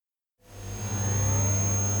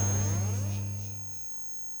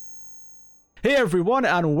Hey everyone,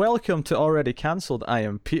 and welcome to Already Cancelled. I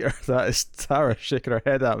am Peter. That is Tara shaking her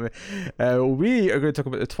head at me. We are going to talk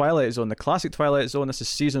about the Twilight Zone, the classic Twilight Zone. This is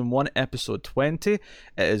season 1, episode 20. It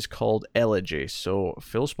is called Elegy. So,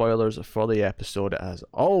 full spoilers for the episode as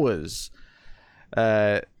always.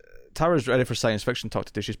 Tara's ready for science fiction talk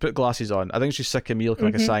today. She's put glasses on. I think she's sick of me looking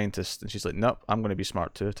like a scientist, and she's like, "Nope, I'm going to be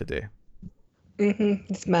smart too today."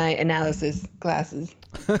 It's my analysis glasses.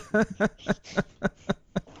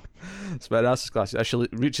 It's my analysis glasses. Actually,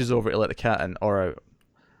 reaches over to let the cat in or out.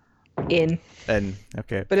 In.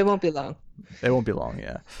 Okay. But it won't be long. It won't be long,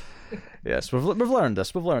 yeah. Yes, we've learned this.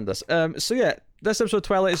 So yeah, this episode of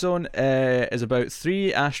Twilight Zone is about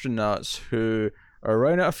 3 astronauts who are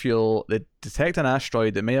running out of fuel. They detect an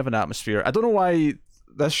asteroid that may have an atmosphere. I don't know why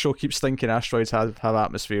this show keeps thinking asteroids have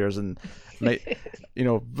atmospheres and might,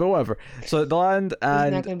 but whatever. So they land and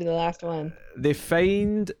it's not going to be the last one. They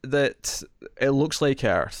find that it looks like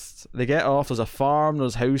Earth. They get off. There's a farm.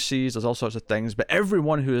 There's houses. There's all sorts of things. But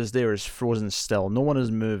everyone who is there is frozen still. No one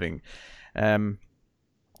is moving.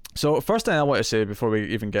 So first thing I want to say before we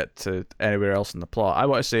even get to anywhere else in the plot, I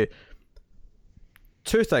want to say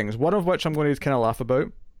 2 things. One of which I'm going to kind of laugh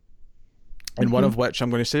about, and one of which I'm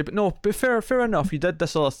going to say, but fair enough. You did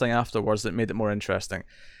this other thing afterwards that made it more interesting.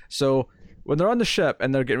 So when they're on the ship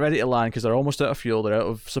and they're getting ready to land because they're almost out of fuel, they're out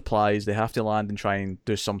of supplies, they have to land and try and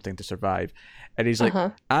do something to survive. And he's like,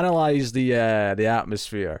 analyze the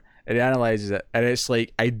atmosphere. And he analyzes it, and it's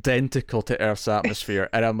like identical to Earth's atmosphere.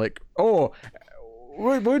 And I'm like, oh,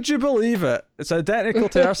 would you believe it? It's identical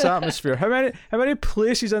to Earth's atmosphere. How many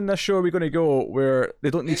places in this show are we going to go where they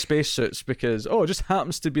don't need spacesuits because it just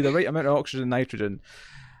happens to be the right amount of oxygen and nitrogen?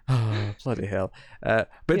 Oh, bloody hell.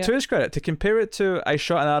 But to his credit, to compare it to I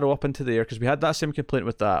shot an arrow up into the air, because we had that same complaint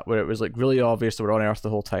with that, where it was like really obvious they were on Earth the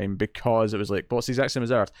whole time because it was like, well, it's the exact same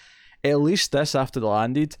as Earth. At least this, after they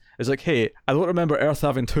landed, is like, hey, I don't remember Earth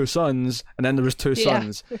having 2 suns, and then there was 2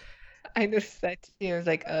 suns. I noticed that too. I was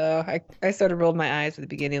like, oh, I sort of rolled my eyes at the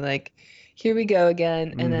beginning, like, here we go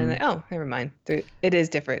again, and then like, oh, never mind. It is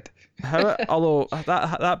different. Although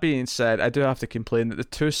that being said, I do have to complain that the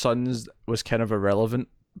 2 suns was kind of irrelevant.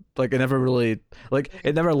 Like, it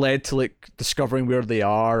never led to like discovering where they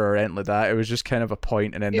are or anything like that. It was just kind of a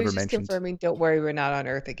point, and then never mentioned. Confirming, don't worry, we're not on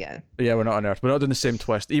Earth again. Yeah, we're not on Earth. We're not doing the same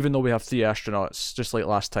twist, even though we have 3 astronauts, just like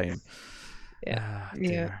last time.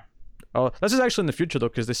 Yeah. Oh, this is actually in the future though,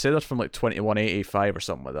 because they say they're from like 2185 or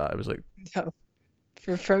something like that. It was like, no,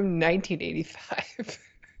 from 1985.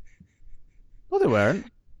 well, they weren't.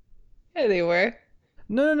 Yeah, they were.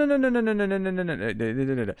 No. Later on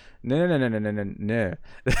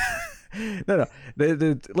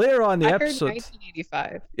the episode. I heard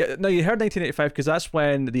 1985. Yeah, no, you heard 1985 because that's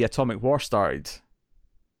when the atomic war started.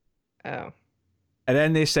 Oh. And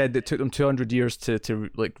then they said it took them 200 years to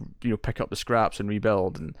pick up the scraps and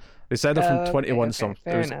rebuild, and they said they're from 21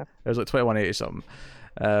 something. It was like 2180 something.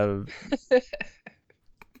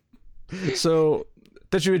 So,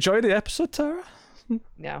 did you enjoy the episode, Tara?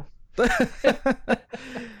 No. Do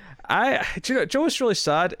you know what's really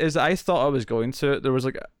sad is that I thought I was going to. There was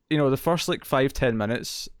like, the first like 5-10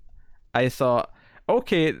 minutes, I thought,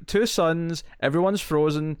 okay, 2 suns, everyone's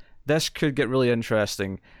frozen, this could get really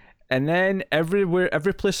interesting. And then every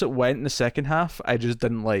place it went in the second half, I just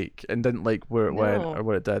didn't like, and didn't like where it went or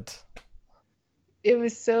what it did. It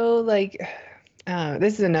was so like,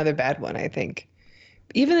 this is another bad one, I think.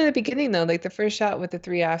 Even in the beginning though, like the first shot with the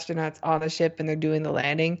 3 astronauts on the ship and they're doing the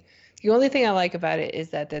landing, the only thing I like about it is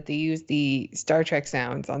that they use the Star Trek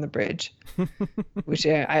sounds on the bridge, which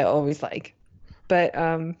I always like. But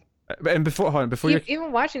and before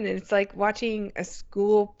even watching it, it's like watching a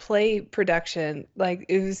school play production. Like,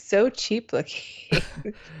 it was so cheap looking.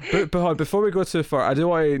 but before we go too far, I do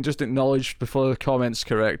want to just acknowledge before the comments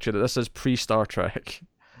correct you that this is pre-Star Trek.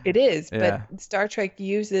 It is, but Star Trek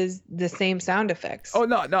uses the same sound effects. Oh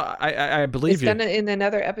no, I believe you. It's done in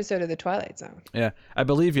another episode of the Twilight Zone. Yeah, I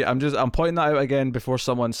believe you. I'm pointing that out again before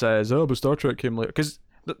someone says, "Oh, but Star Trek came later," because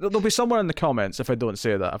there'll be somewhere in the comments if I don't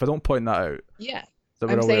say that. If I don't point that out. Yeah,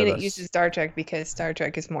 I'm saying it uses Star Trek because Star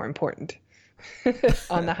Trek is more important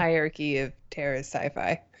on the hierarchy of Tara's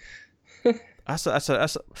sci-fi. That's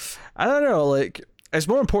I don't know, like. It's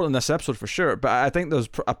more important in this episode for sure, but I think there's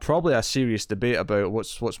probably a serious debate about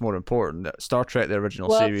what's more important: Star Trek, the original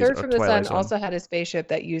series, Third or from the Twilight Sun Zone. also had a spaceship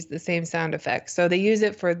that used the same sound effects, so they use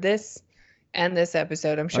it for this and this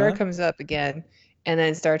episode. I'm sure it comes up again, and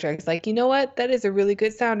then Star Trek's like, you know what? That is a really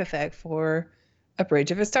good sound effect for a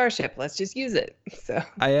bridge of a starship. Let's just use it. So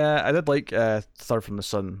I did like Third from the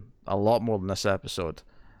Sun a lot more than this episode.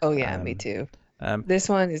 Oh yeah, me too. This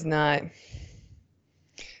one is not.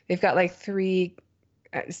 They've got like 3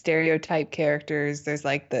 stereotype characters. There's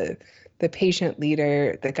like the patient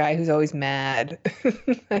leader, the guy who's always mad.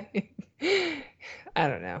 Like, I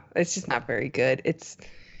don't know. It's just not very good. It's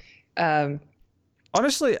um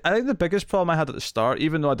Honestly, I think the biggest problem I had at the start,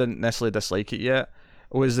 even though I didn't necessarily dislike it yet,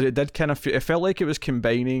 was that it did kind of feel, it felt like it was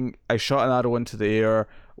combining I shot an arrow into the air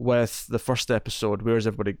with the first episode, Where's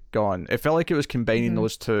Everybody Gone? It felt like it was combining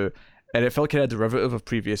those two, and it felt kind of derivative of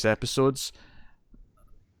previous episodes.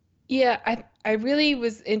 yeah, I really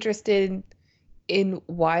was interested in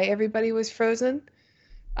why everybody was frozen.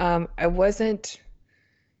 I wasn't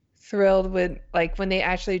thrilled with like when they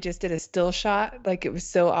actually just did a still shot, like it was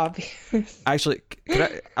so obvious. Actually,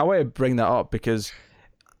 I want to bring that up because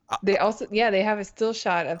They also, yeah, they have a still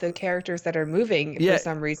shot of the characters that are moving yeah, for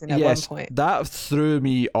some reason at yes, one point. that threw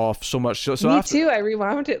me off so much. So Me after, too. I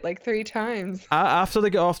rewound it like 3 times. after they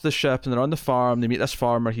get off the ship and they're on the farm, they meet this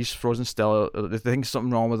farmer. He's frozen still. They think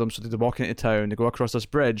something wrong with him, so they walk into town. They go across this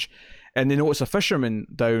bridge, and they notice a fisherman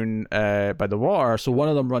down by the water. So one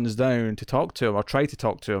of them runs down to talk to him or try to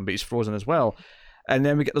talk to him, but he's frozen as well. And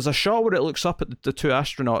then there's a shot where it looks up at the two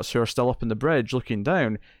astronauts who are still up in the bridge looking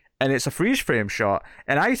down, and it's a freeze frame shot.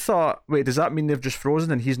 And I thought, wait, does that mean they've just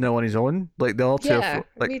frozen and he's now on his own? Like the other two, Yeah,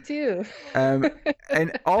 like me too.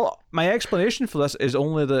 and all my explanation for this is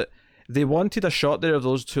only that they wanted a shot there of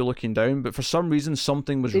those two looking down, but for some reason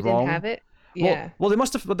something was They wrong. didn't have it. Well, Yeah. well, they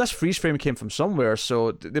must have. But this freeze frame came from somewhere,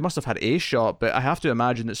 so they must have had a shot. But I have to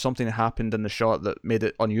imagine that something happened in the shot that made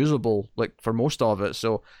it unusable, like for most of it.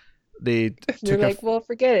 So they They're took like, well,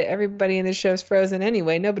 forget it. Everybody in the show's frozen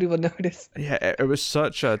anyway. Nobody will notice. yeah. It was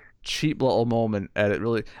such a cheap little moment, and it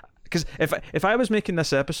really. Because if I was making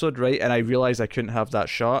this episode right and I realized I couldn't have that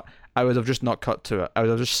shot, I would have just not cut to it. I would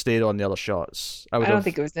have just stayed on the other shots. I don't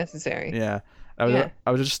think it was necessary. Yeah, Yeah.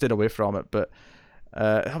 I would have just stayed away from it. But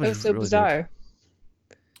that It was was so really weird. bizarre.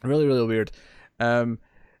 Really, really weird.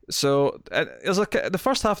 So it's like the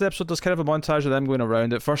first half of the episode. There's kind of a montage of them going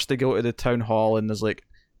around. At first, they go to the town hall, and there's like,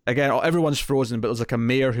 again, everyone's frozen, but there's like a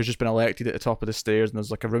mayor who's just been elected at the top of the stairs, and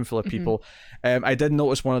there's like a room full of people. I did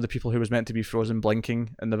notice one of the people who was meant to be frozen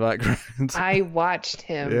blinking in the background. I watched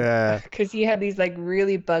him. Yeah. Because he had these like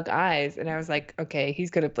really bug eyes, and I was like, okay, he's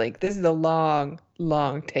gonna blink. This is a long,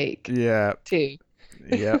 long take Yeah, too.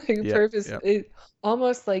 yeah, Like yeah, purpose, yeah. it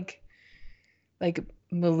almost like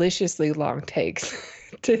maliciously long takes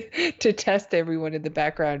to test everyone in the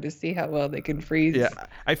background to see how well they can freeze. Yeah,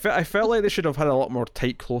 I felt like they should have had a lot more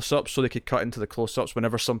tight close-ups so they could cut into the close-ups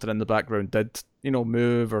whenever something in the background did,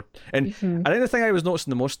 move or. And I think the thing I was noticing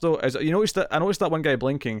the most though is I noticed that one guy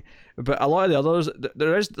blinking, but a lot of the others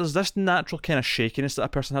there's this natural kind of shakiness that a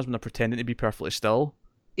person has when they're pretending to be perfectly still,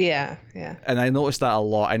 Yeah, yeah. and I noticed that a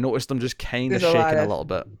lot. I noticed them just kind of There's a lot shaking a of- little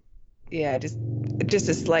bit. Yeah, just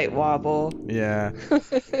a slight wobble. Yeah,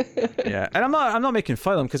 yeah, and I'm not making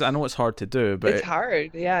fun of them because I know it's hard to do, but It's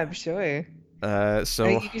hard. Yeah, I'm sure. so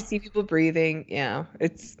Like, you can see people breathing. Yeah,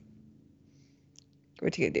 it's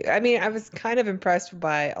what you gonna do. I mean, I was kind of impressed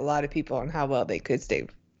by a lot of people on how well they could stay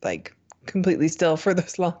like completely still for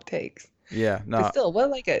those long takes. yeah, no. But still,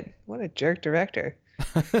 what a jerk director.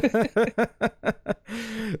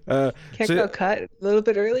 Can't So- go cut a little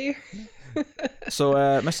bit earlier. So,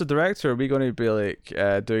 Mr. Director, are we going to be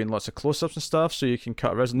like doing lots of close-ups and stuff so you can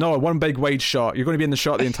cut a No, one big wide shot. You're going to be in the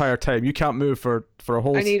shot the entire time. You can't move for a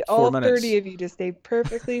whole I need 4 all minutes. 30 of you to stay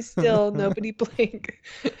perfectly still. Nobody blink.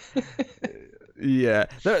 Yeah,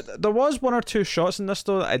 there was one or two shots in this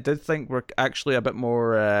though that I did think were actually a bit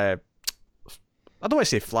more. I don't want to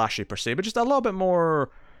say flashy per se, but just a little bit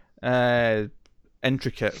more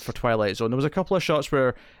intricate for Twilight Zone. There was a couple of shots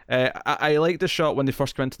where I liked the shot when they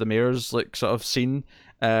first went to the mayor's like sort of scene.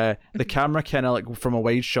 The camera kind of like from a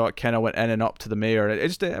wide shot kind of went in and up to the mayor.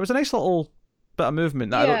 It was a nice little bit of movement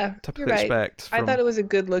that I Yeah, don't typically you're right. expect. I thought it was a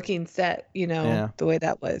good looking set, Yeah. the way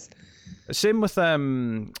that was. Same with I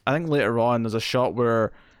think later on there's a shot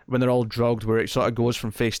where when they're all drugged where it sort of goes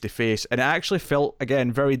from face to face, and it actually felt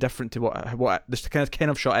again very different to what this kind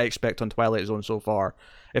of shot I expect on Twilight Zone so far.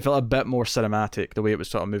 It felt a bit more cinematic the way it was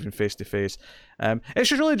sort of moving face to face. It's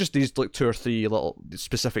just really just these like 2 or 3 little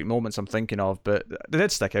specific moments I'm thinking of, but they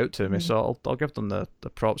did stick out to me, so I'll give them the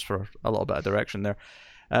props for a little bit of direction there.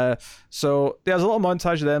 So there's a little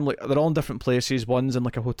montage of them, like they're all in different places. One's in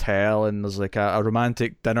like a hotel, and there's like a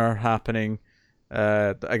romantic dinner happening.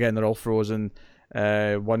 Again, they're all frozen.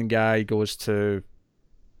 One guy goes to,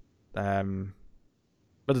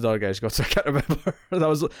 where did the other guys go to? I can't remember. that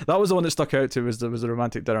was the one that stuck out to me, was the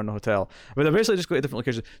romantic dinner in the hotel. But they basically just go to different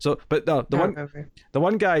locations. So, but no, the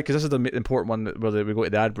one guy, because this is the important one where we go to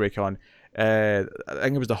the ad break on. I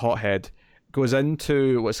think it was the hothead. goes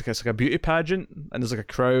into what's like, it's like a beauty pageant, and there's like a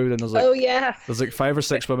crowd, and Oh yeah. there's like 5 or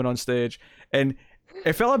 6 women on stage, and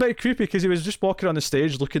it felt a bit creepy because he was just walking on the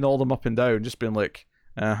stage, looking all them up and down, just being like,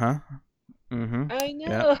 mm-hmm, I know.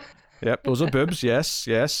 yeah. Yep, those are boobs. Yes,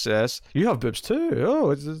 yes, yes. You have boobs too.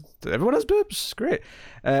 Oh, everyone has boobs. Great.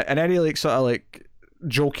 And then he like sort of like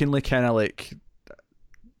jokingly kind of like,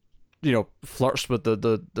 you know, flirts with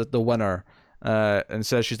the winner, and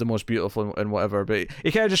says she's the most beautiful and whatever. But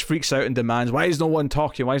he kind of just freaks out and demands, "Why is no one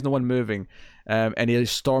talking? Why is no one moving?" And he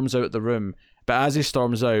storms out the room. But as he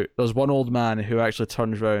storms out, there's one old man who actually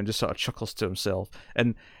turns around and just sort of chuckles to himself.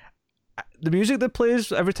 And the music that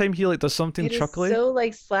plays every time he like does something It is chuckly. so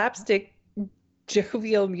like slapstick,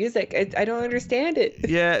 jovial music. I don't understand it.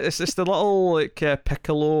 Yeah, it's the little like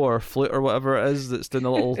piccolo or flute or whatever it is that's doing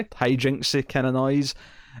a little hijinksy kind of noise.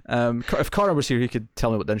 If Connor was here, he could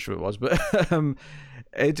tell me what the instrument was, but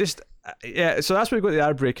it just yeah. So that's where we got the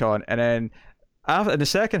ad break on, and then in the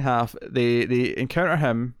second half, they encounter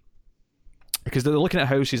him because they're looking at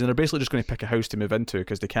houses and they're basically just going to pick a house to move into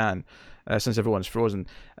because they can, since everyone's frozen.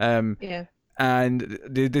 Yeah. And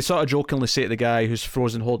they sort of jokingly say to the guy who's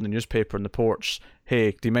frozen holding the newspaper on the porch,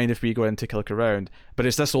 "Hey, do you mind if we go in and take a look around?" But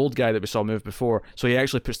it's this old guy that we saw move before, so he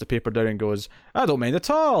actually puts the paper down and goes, "I don't mind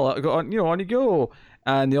at all. Go on, on you go."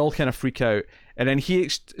 And they all kind of freak out, and then he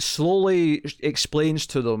slowly explains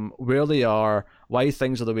to them where they are, why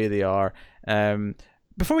things are the way they are.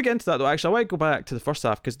 Before we get into that, though, actually, I want to go back to the first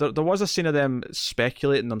half because there was a scene of them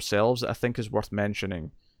speculating themselves that I think is worth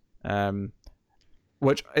mentioning. Because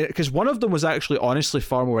one of them was actually honestly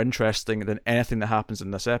far more interesting than anything that happens in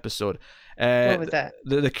this episode. What was that?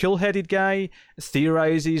 The cool-headed guy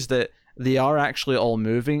theorizes that they are actually all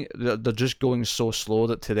moving. They're just going so slow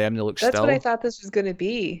that to them they look That's still. what I thought this was going to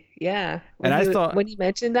be. Yeah. When he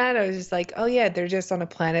mentioned that, I was just like, oh yeah, they're just on a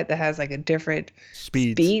planet that has like a different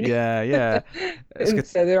speed. speed. Yeah, yeah. And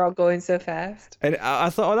so they're all going so fast. And I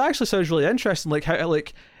thought, that actually sounds really interesting. Like how do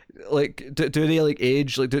they like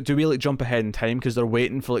age? Like do we like jump ahead in time because they're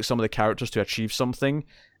waiting for like some of the characters to achieve something?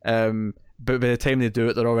 But by the time they do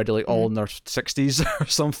it, they're already like all in their 60s or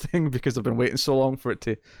something because they've been waiting so long for it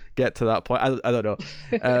to get to that point. I don't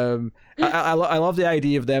know. I love the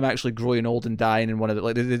idea of them actually growing old and dying in one of the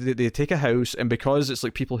like they take a house, and because it's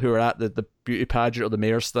like people who are at the beauty pageant or the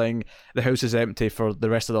mayor's thing, the house is empty for the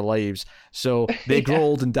rest of their lives. So they grow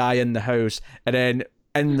old and die in the house, and then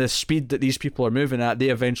in the speed that these people are moving at, they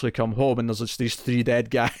eventually come home and there's just these 3 dead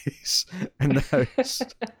guys in the house.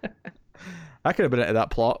 I could have been into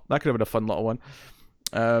that plot. That could have been a fun little one.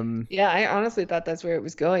 Yeah, I honestly thought that's where it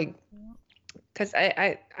was going. Because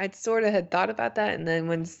I sort of had thought about that, and then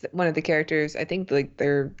when one of the characters, I think like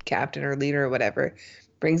their captain or leader or whatever,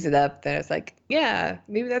 brings it up, then it's like, yeah,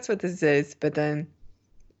 maybe that's what this is. But then,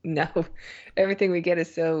 no, everything we get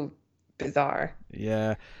is so bizarre.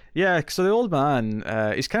 Yeah. Yeah, so the old man,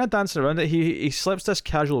 he's kind of dancing around it. He slips this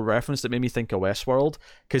casual reference that made me think of Westworld,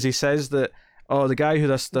 because he says that, oh, the guy who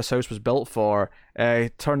this house was built for,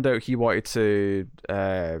 turned out he wanted to,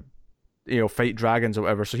 fight dragons or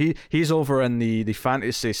whatever. So he's over in the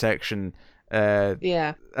fantasy section.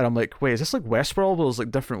 Yeah. And I'm like, wait, is this like Westworld? Where there's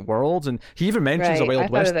like different worlds, and he even mentions a Wild I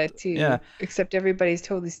thought West. of that too. Yeah. Except everybody's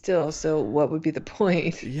totally still. So what would be the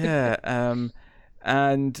point? Yeah.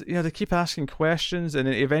 And they keep asking questions, and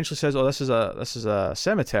it eventually says, "Oh, this is a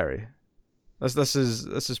cemetery. This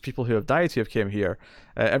is people who have died who have came here.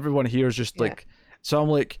 Everyone here is just like." So I'm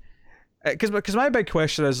like, because my big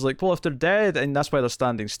question is like, well, if they're dead and that's why they're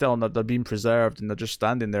standing still and they're being preserved and they're just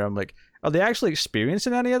standing there, I'm like, are they actually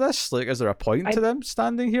experiencing any of this? Like, is there a point to them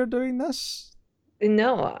standing here doing this?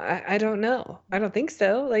 No, I don't know. I don't think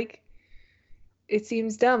so. Like, it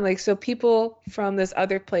seems dumb. Like, so people from this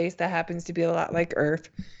other place that happens to be a lot like Earth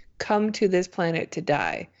come to this planet to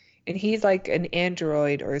die. And he's like an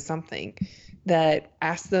android or something that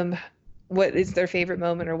asks them what is their favorite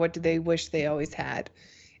moment or what do they wish they always had.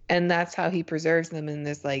 And that's how he preserves them in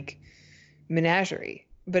this like menagerie.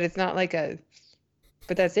 But it's not like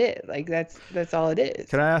but that's it. Like that's all it is.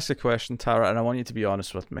 Can I ask a question, Tara? And I want you to be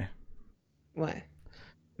honest with me. What?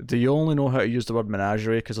 Do you only know how to use the word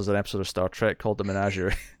menagerie because there's an episode of Star Trek called The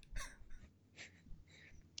Menagerie?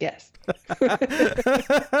 Yes.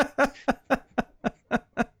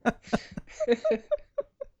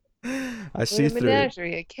 I see through. A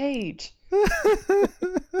menagerie, a cage.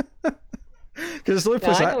 Because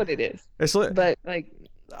I know what it is. It's like, but like,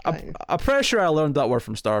 I'm pretty sure I learned that word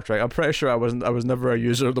from Star Trek. I'm pretty sure I was never a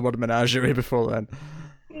user of the word menagerie before then.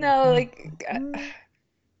 No, like,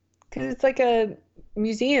 because it's like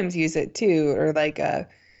museums use it too, or like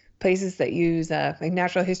places that use like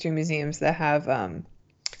natural history museums that have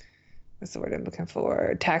what's the word I'm looking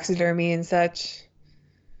for? Taxidermy and such.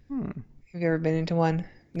 Hmm. Have you ever been into one?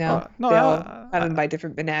 No, No, they all have them by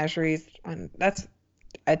different menageries, and that's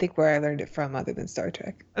I think where I learned it from, other than Star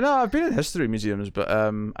Trek. no, I've been in history museums, but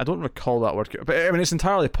I don't recall that word. But I mean, it's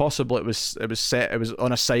entirely possible it was set, it was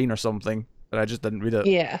on a sign or something, and I just didn't read it.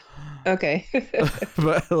 Yeah. Okay.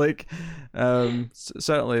 But like,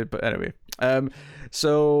 certainly. But anyway,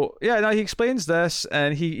 so yeah, now he explains this,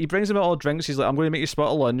 and he brings them out all drinks. He's like, "I'm going to make you spot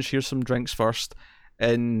a lunch. Here's some drinks first,"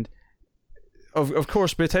 and of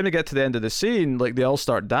course, by the time they get to the end of the scene, like they all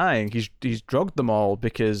start dying. He's drugged them all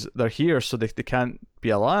because they're here, so they can't be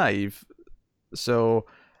alive. So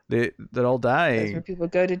they're all That's where dying. people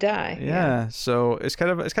go to die. Yeah, so it's kind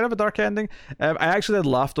of a dark ending. I actually had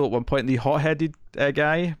laughed at one point. The hot-headed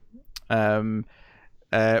guy,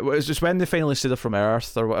 it was just when they finally say they're from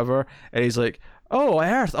Earth or whatever, and he's like, "Oh,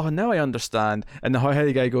 Earth. Oh, now I understand." And the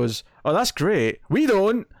hot-headed guy goes, "Oh, that's great. We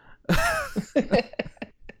don't."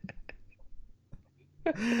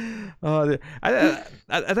 Oh,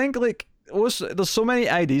 I think like there's so many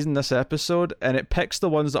ideas in this episode, and it picks the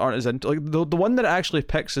ones that aren't as into, like the one that it actually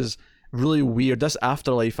picks is really weird. This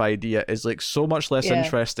afterlife idea is like so much less Yeah.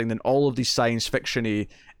 interesting than all of these science fiction-y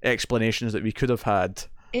explanations that we could have had.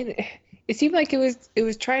 And it seemed like it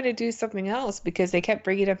was trying to do something else because they kept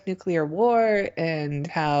bringing up nuclear war and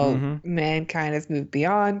how Mhm. mankind has moved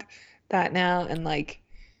beyond that now. And like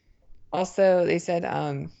also they said,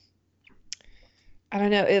 I don't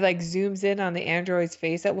know, it like zooms in on the android's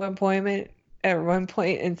face at one point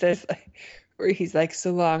and says like where he's like,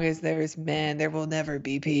 so long as there is man, there will never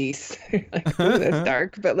be peace. Like, ooh, that's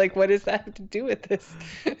dark, but like what does that have to do with this?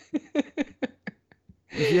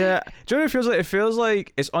 Yeah, do you know what it feels like? It feels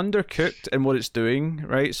like it's undercooked in what it's doing,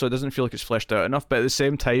 right? So it doesn't feel like it's fleshed out enough. But at the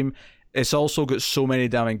same time, it's also got so many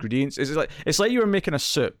damn ingredients. It's like you were making a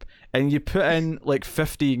soup and you put in like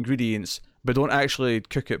 50 ingredients, but don't actually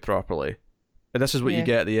cook it properly. And this is what you Yeah.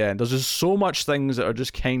 get at the end. There's just so much things that are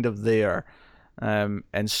just kind of there, and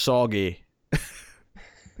soggy.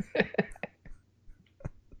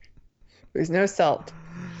 There's no salt.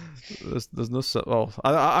 There's no salt. Well,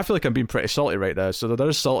 I feel like I'm being pretty salty right now, so there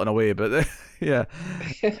is salt in a way, but yeah.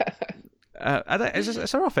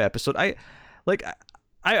 It's a rough episode. I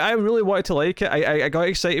really wanted to like it. I got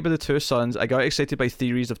excited by the two suns. I got excited by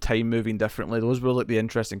theories of time moving differently. Those were like the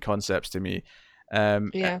interesting concepts to me.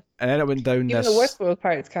 Yeah. And then it went down Even this. the Westworld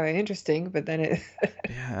part is kind of interesting, but then it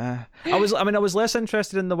Yeah, I was less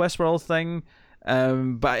interested in the Westworld thing,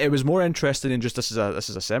 but it was more interested in just this is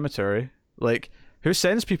a cemetery. Like, who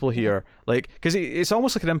sends people here? Like, because it's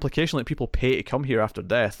almost like an implication like people pay to come here after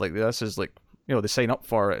death. Like, this is like, they sign up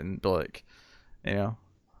for it and be like, you know.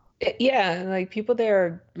 yeah, like people there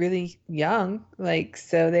are really young, like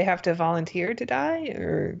so they have to volunteer to die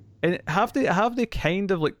or And have they kind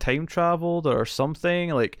of like time traveled or something,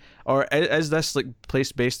 like, or is this like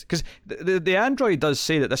place based? Because the android does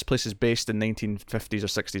say that this place is based in 1950s or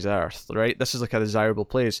 60s Earth, right? This is like a desirable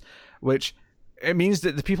place, which it means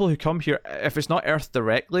that the people who come here, if it's not Earth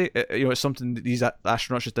directly, it's something that these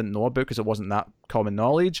astronauts just didn't know about because it wasn't that common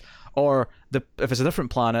knowledge. Or if it's a different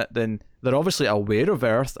planet, then they're obviously aware of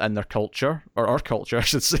Earth and their culture, or our culture, I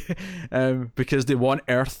should say, because they want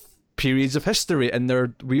Earth periods of history in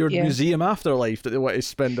their weird Yeah. museum afterlife that they want to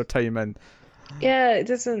spend their time in. yeah, it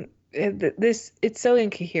doesn't it's so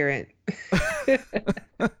incoherent.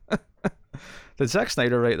 Did Zack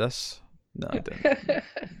Snyder write this? No, he didn't.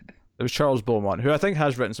 It was Charles Beaumont, who I think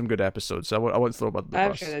has written some good episodes. So I won't throw about the I'm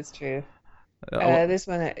bus. sure that's true. I This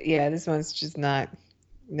one, yeah, this one's just not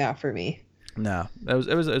for me. Nah, it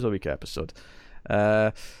was a weak episode.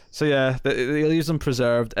 So yeah, he leaves them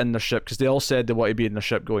preserved in their ship because they all said they want to be in their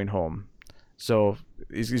ship going home. So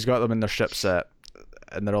he's got them in their ship set,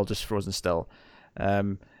 and they're all just frozen still.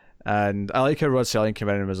 And I like how Rod Serling came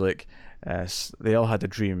in and was like, they all had a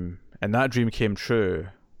dream, and that dream came true,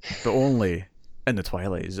 but only in the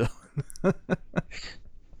Twilight Zone.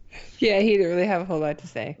 Yeah, he didn't really have a whole lot to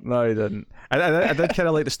say. No, he didn't. I did kind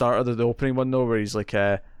of like the start of the opening one though, where he's like,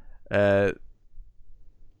 the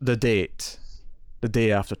date, the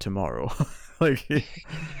day after tomorrow. like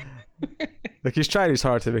he's trying his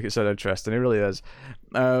hard to make it sound interesting. He really is,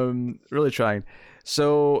 really trying.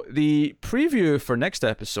 So the preview for next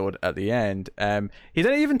episode at the end, he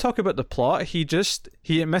didn't even talk about the plot. He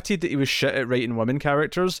admitted that he was shit at writing women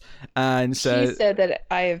characters, and He said said that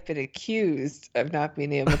I have been accused of not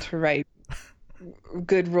being able to write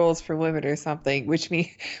good roles for women or something, which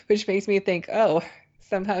makes me think, oh,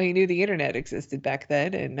 somehow he knew the internet existed back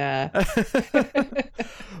then, and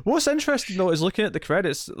What's interesting though is looking at the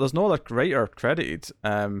credits. There's no other writer credited.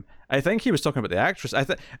 I think he was talking about the actress.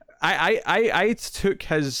 I took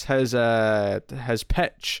his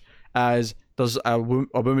pitch as there's a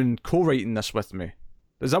woman co-writing this with me.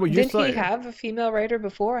 Is that what you thought? didn't he have a female writer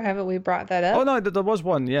before? Haven't we brought that up? Oh no, there was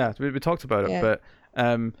one. Yeah, we talked about it, Yeah. but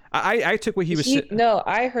I took what he was. No,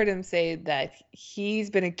 I heard him say that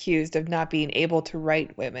he's been accused of not being able to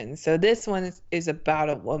write women. So this one is about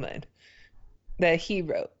a woman that he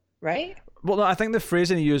wrote, right? Well, no, I think the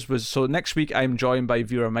phrasing he used was, so next week I'm joined by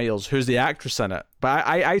Vera Miles, who's the actress in it. But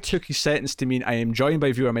I took his sentence to mean I am joined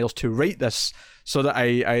by Vera Miles to write this so that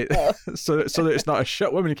so that it's not a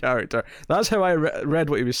shit woman character. That's how I read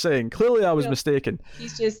what he was saying. Clearly I was mistaken.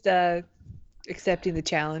 He's just accepting the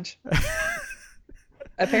challenge.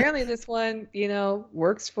 Apparently this one,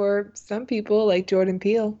 works for some people like Jordan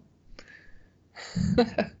Peele.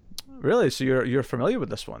 Really? So you're familiar with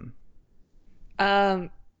this one?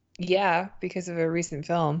 Yeah, because of a recent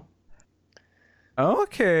film.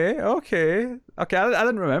 Okay. I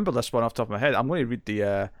didn't remember this one off the top of my head. I'm going to read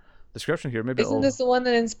the description here. Maybe Isn't this the one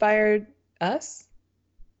that inspired us?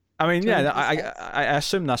 I mean, yeah, Jordan I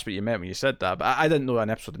assume that's what you meant when you said that, but I didn't know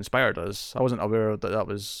an episode inspired us. I wasn't aware that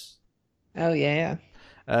was. Oh yeah.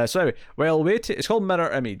 So anyway, well, it's called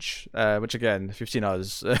Mirror Image, which again, if you've seen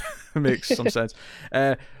us, makes some sense.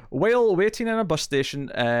 While waiting in a bus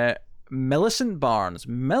station, Millicent Barnes.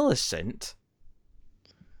 Millicent?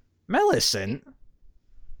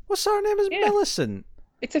 What's her name is Millicent?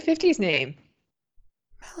 It's a 50s name.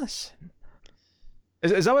 Millicent.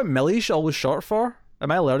 Is that what Millie's always short for?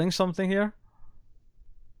 Am I learning something here?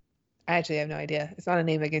 I actually have no idea. It's not a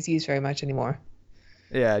name that gets used very much anymore.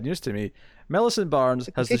 Yeah, news to me. Millicent Barnes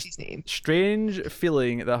has this 50s name. strange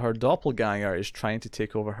feeling that her doppelganger is trying to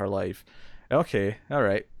take over her life. Okay, all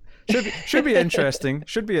right. Should be interesting.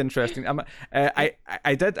 Should be interesting. I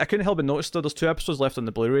couldn't help but notice though. There's 2 episodes left on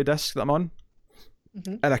the Blu-ray disc that I'm on,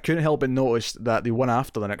 and I couldn't help but notice that the one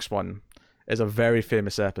after the next one is a very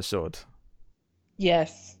famous episode.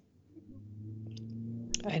 Yes.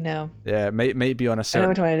 I know. Yeah, it might be on a I know certain.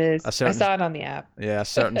 which one it is. a certain- I saw it on the app. Yeah, a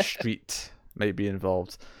certain street might be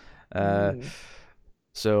involved.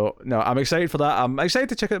 So no, I'm excited for that. I'm excited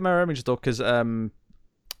to check out Mirror Image though, because I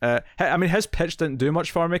mean, his pitch didn't do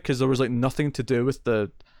much for me because there was like nothing to do with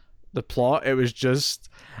the plot. It was just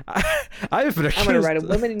I've been accused. I'm gonna write a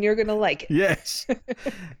woman, and you're gonna like it. Yes.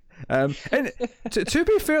 And to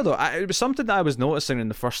be fair though, it was something that I was noticing in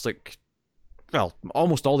the first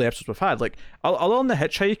almost all the episodes we've had. Like, other than The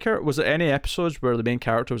Hitchhiker, was there any episodes where the main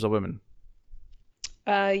character was a woman?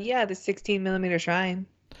 Yeah, the 16mm Shrine.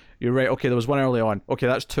 You're right. Okay, there was one early on. Okay,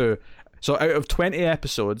 that's 2. So out of 20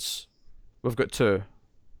 episodes, we've got 2.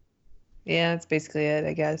 Yeah, that's basically it,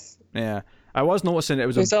 I guess. Yeah, I was noticing it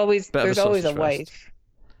was There's always bit of a sausage wife.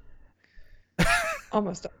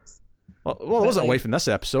 Almost always. Well, there wasn't a wife in this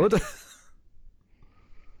episode.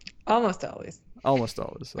 Almost always. Almost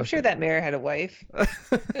always. I'm sure that mayor had a wife.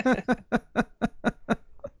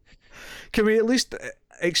 Can we at least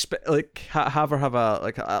have her have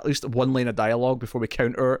at least one line of dialogue before we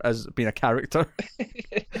count her as being a character?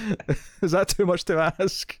 Is that too much to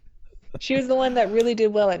ask? She was the one that really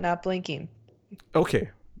did well at not blinking. Okay,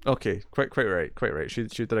 quite right. She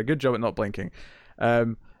did a good job at not blinking.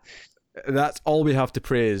 That's all we have to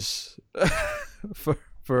praise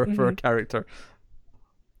for a character.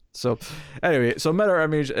 So anyway, Mirror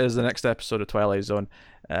Image is the next episode of Twilight Zone.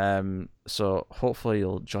 So hopefully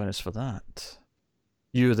you'll join us for that.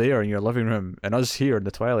 You there in your living room and us here in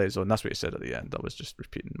the Twilight Zone. That's what he said at the end. I was just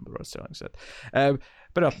repeating what Rod Sterling said.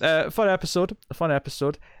 Fun episode.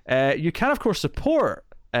 You can of course support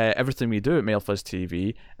everything we do at MailFuzz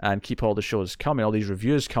TV and keep all the shows coming, all these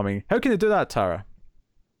reviews coming. How can you do that, Tara?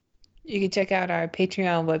 You can check out our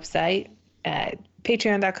Patreon website at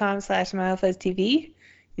patreon.com/MailFuzzTV.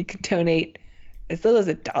 You can donate as little as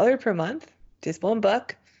 $1 per month, just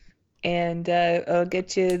 $1, and it'll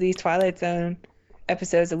get you these Twilight Zone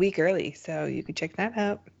episodes a week early. So you can check that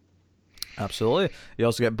out. Absolutely. You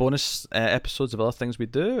also get bonus episodes of other things we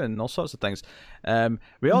do and all sorts of things.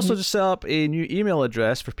 We also just set up a new email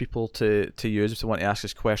address for people to use if they want to ask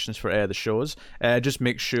us questions for the shows. Just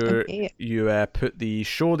make sure you put the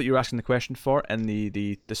show that you're asking the question for in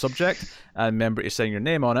the subject and remember to sign your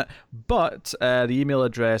name on it. But the email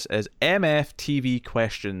address is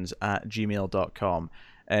mftvquestions@gmail.com.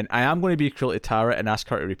 And I am going to be cruel to Tara and ask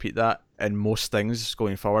her to repeat that in most things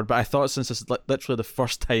going forward. But I thought since this is literally the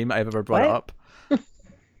first time I've ever brought it up.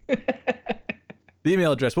 The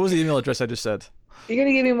email address. What was the email address I just said? You're going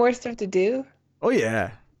to give me more stuff to do? Oh,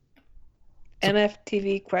 yeah.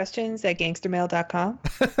 MFTV questions at gangstermail.com.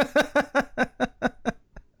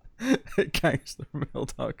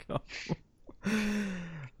 Gangstermail.com.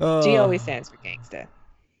 G always stands for gangsta.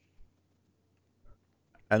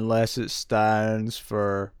 Unless it stands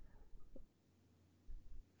for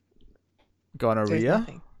gonorrhea.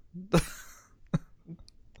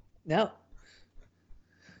 No.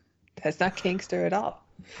 That's not gangster at all.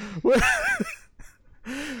 What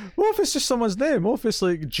if it's just someone's name? What if it's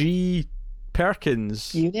like G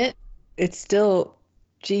Perkins? Unit? It's still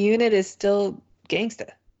G Unit is still gangsta.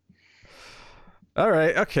 All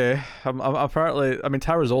right, okay. I'm apparently, I mean,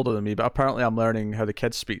 Tara's older than me, but apparently I'm learning how the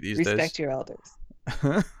kids speak these days. Respect your elders.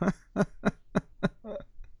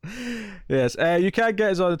 Yes, you can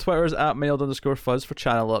get us on the Twitters at mailed_fuzz for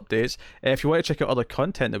channel updates. If you want to check out other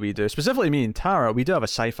content that we do, specifically me and Tara, we do have a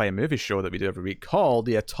sci-fi movie show that we do every week called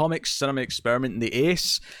The Atomic Cinema Experiment and the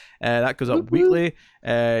Ace. That goes up weekly.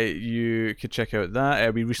 You could check out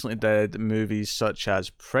that. We recently did movies such as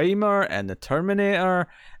Primer and The Terminator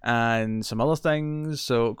and some other things,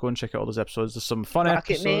 so go and check out all those episodes. There's some fun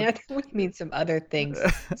episodes. Rocket Man. We mean some other things.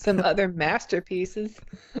 Some other masterpieces.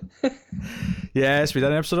 Yes, we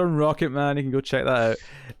did an episode on Rocket Man. You can go check that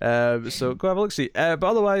out. So go have a look-see. But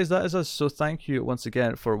otherwise, that is us. So thank you once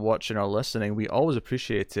again for watching or listening. We always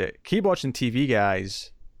appreciate it. Keep watching TV,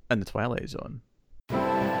 guys, and The Twilight Zone.